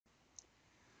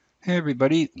Hey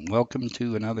everybody, welcome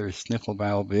to another Sniffle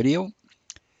Valve video.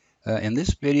 In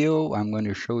this video, I'm going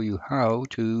to show you how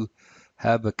to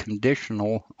have a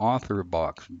conditional author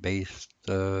box based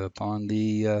upon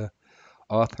the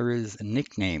author's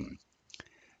nickname.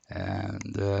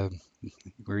 And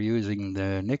we're using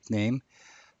the nickname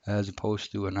as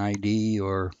opposed to an ID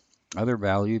or other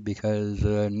value because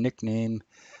a nickname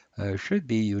should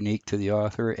be unique to the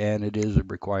author and it is a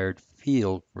required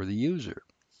field for the user.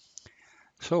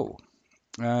 So,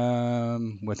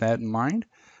 with that in mind,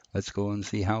 let's go and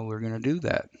see how we're going to do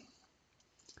that.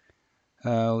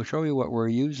 I'll show you what we're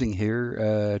using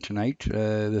here tonight.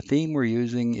 The theme we're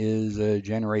using is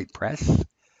GeneratePress,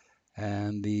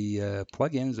 and the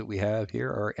plugins that we have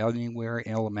here are Anywhere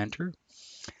Elementor,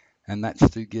 and that's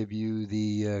to give you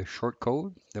the short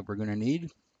code that we're going to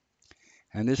need.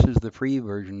 And this is the free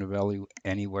version of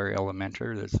Anywhere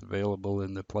Elementor that's available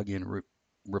in the plugin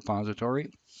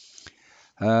repository.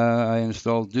 I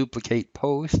installed Duplicate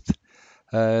Post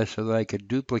so that I could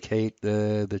duplicate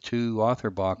the two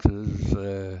author boxes,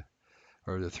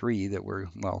 or the three that were,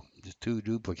 well, just two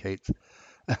duplicates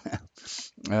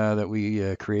that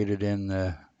we created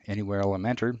in Anywhere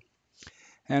Elementor.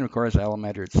 And of course,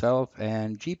 Elementor itself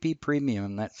and GP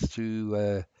Premium, that's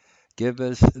to give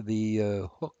us the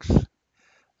hooks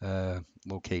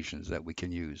locations that we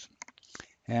can use.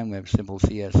 And we have simple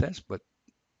CSS, but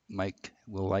Mike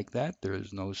will like that. There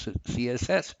is no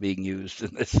CSS being used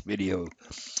in this video.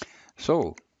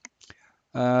 So,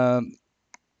 um,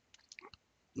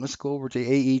 let's go over to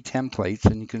AE templates,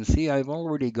 and you can see I've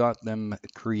already got them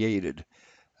created.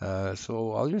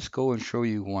 So I'll just go and show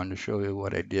you one to show you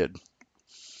what I did.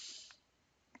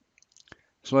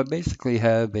 So I basically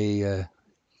have a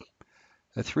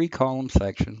three-column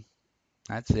section.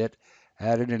 That's it.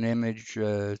 Added an image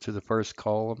to the first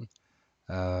column,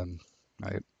 um,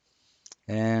 right,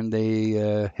 and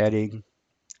a heading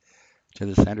to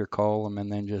the center column,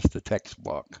 and then just a text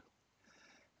block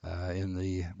in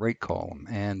the right column.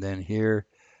 And then here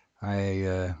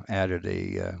I added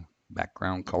a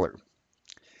background color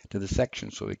to the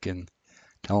section so we can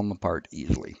tell them apart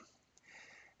easily.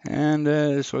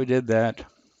 And so I did that,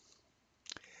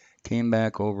 came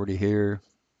back over to here,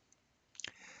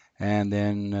 and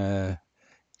then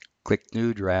click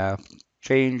New Draft,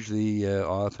 change the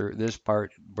author, this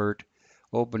part, Bert,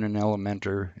 open an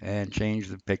Elementor, and change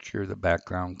the picture, the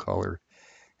background color,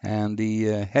 and the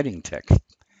heading text.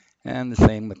 And the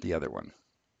same with the other one.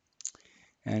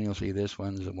 And you'll see this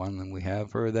one's the one that we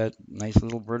have for that nice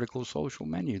little vertical social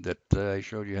menu that I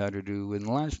showed you how to do in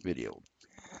the last video.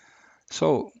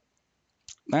 So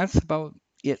that's about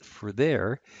it for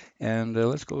there. And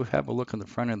let's go have a look on the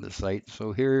front of the site.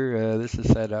 So here, this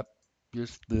is set up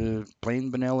just the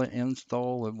plain vanilla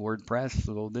install of WordPress.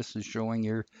 So this is showing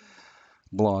your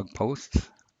blog posts.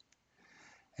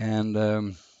 And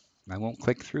I won't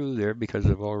click through there because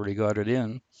I've already got it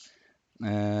in.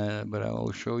 But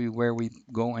I'll show you where we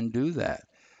go and do that.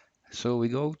 So we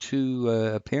go to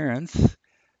Appearance,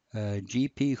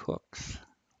 GP Hooks,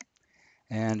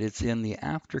 and it's in the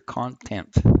After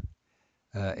Content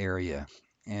area.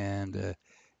 And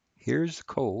here's the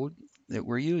code that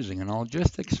we're using, and I'll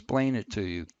just explain it to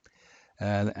you.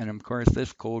 And of course,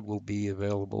 this code will be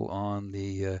available on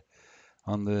the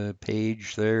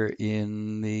page there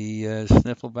in the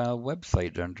Sniffle Valve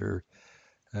website under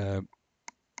uh,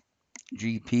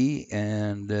 GP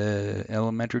and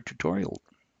Elementor tutorial.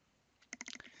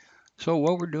 So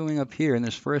what we're doing up here in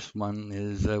this first one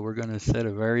is we're going to set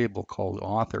a variable called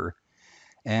author,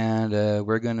 and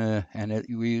we're going to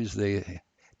we use the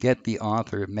get the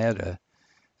author meta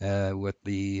with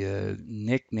the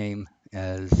nickname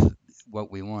as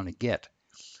what we want to get,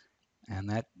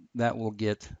 and that will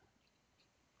get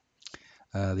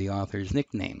the author's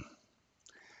nickname.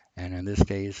 And in this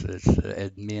case, it's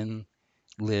admin,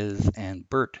 Liz, and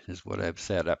Bert is what I've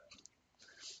set up,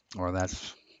 or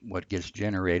that's what gets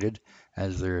generated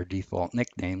as their default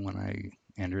nickname when I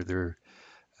enter their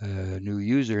new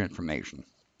user information.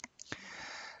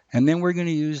 And then we're going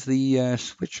to use the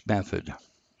switch method,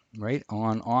 right,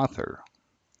 on author.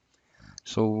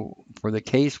 So for the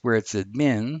case where it's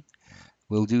admin,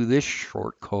 we'll do this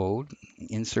short code,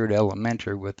 insert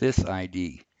Elementor with this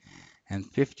ID. And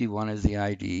 51 is the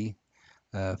ID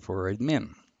for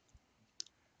admin.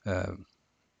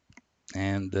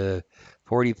 And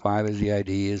 45 is the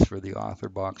ID is for the author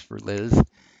box for Liz.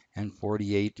 And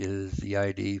 48 is the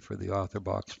ID for the author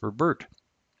box for Bert.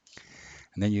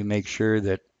 And then you make sure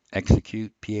that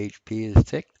execute PHP is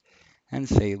ticked and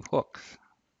save hooks.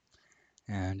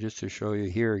 And just to show you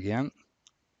here again,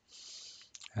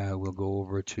 we'll go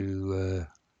over to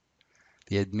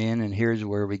the admin, and here's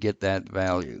where we get that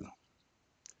value.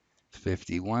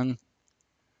 51.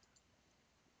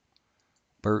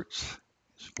 Bert's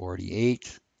is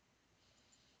 48.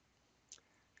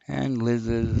 And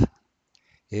Liz's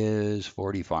is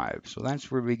 45. So that's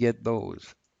where we get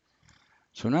those.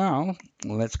 So now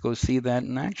let's go see that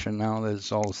in action now that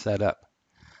it's all set up.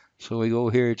 So we go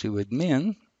here to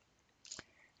admin,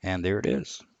 and there it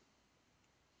is.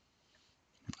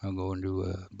 I'll go into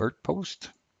a Bert post,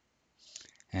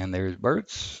 and there's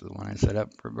Bert's, the one I set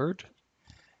up for Bert.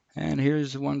 And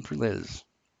here's the one for Liz.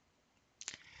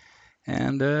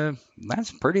 And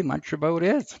that's pretty much about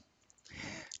it.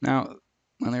 Now,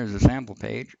 well, there's a sample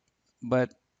page,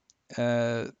 but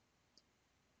if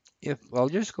I'll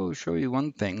just go show you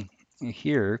one thing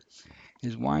here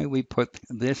is why we put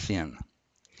this in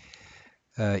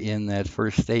that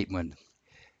first statement.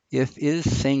 If is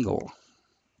single,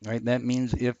 right? That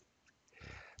means if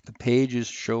the page is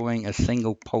showing a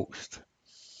single post.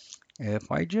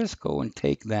 If I just go and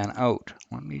take that out,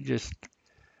 let me just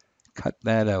cut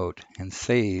that out and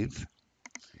save.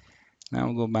 Now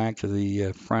we'll go back to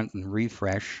the front and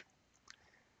refresh.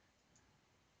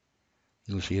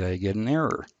 You'll see that I get an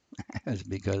error. That's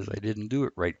because I didn't do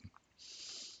it right.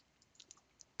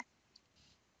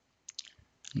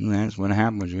 And that's what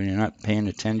happens when you're not paying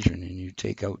attention and you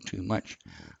take out too much.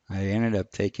 I ended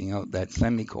up taking out that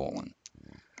semicolon,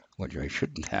 which I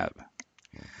shouldn't have.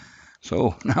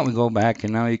 So now we go back,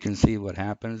 and now you can see what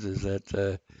happens is that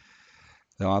the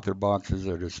author boxes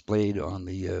are displayed on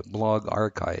the blog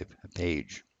archive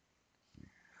page.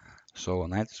 So,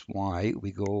 and that's why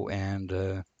we go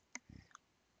and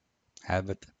have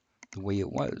it the way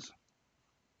it was.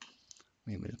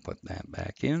 Maybe put that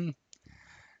back in.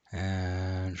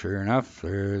 And sure enough,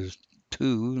 there's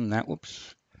 2, and that,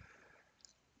 whoops.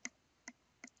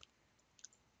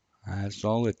 That's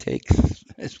all it takes.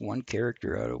 It's 1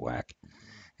 character out of whack.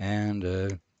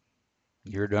 And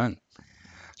you're done.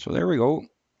 So there we go.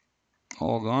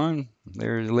 All gone.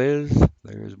 There's Liz.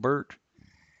 There's Bert.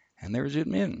 And there's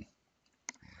admin.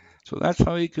 So that's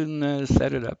how you can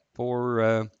set it up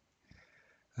for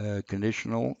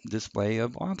conditional display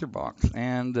of author box.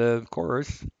 And of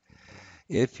course,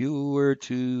 if you were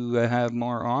to have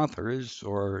more authors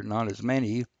or not as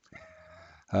many,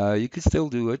 you could still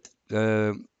do it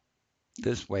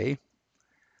this way.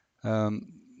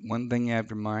 One thing you have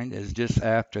to mind is just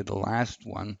after the last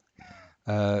one,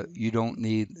 you don't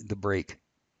need the break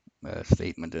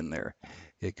statement in there.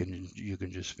 You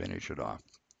can just finish it off.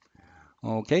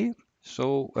 Okay,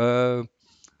 so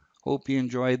hope you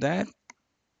enjoyed that,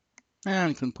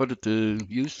 and can put it to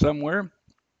use somewhere.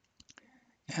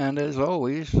 And as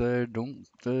always, don't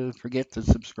forget to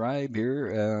subscribe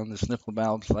here on the Sniffle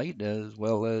Valve site, as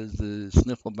well as the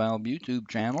Sniffle Valve YouTube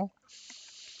channel.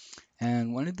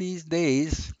 And one of these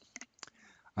days,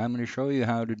 I'm going to show you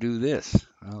how to do this.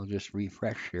 I'll just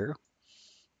refresh here.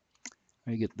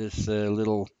 I get this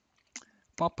little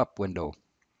pop-up window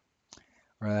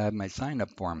where I have my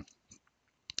sign-up form,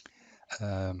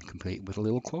 complete with a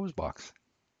little close box.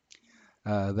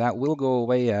 That will go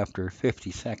away after 50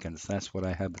 seconds. That's what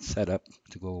I have it set up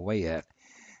to go away at.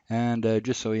 And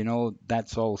just so you know,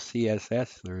 that's all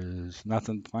CSS. There's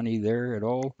nothing funny there at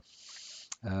all.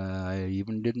 I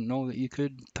even didn't know that you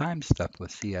could time stuff with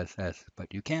CSS,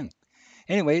 but you can.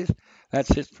 Anyways,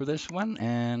 that's it for this one,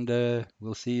 and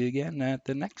we'll see you again at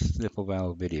the next Sniffle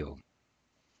Valve video.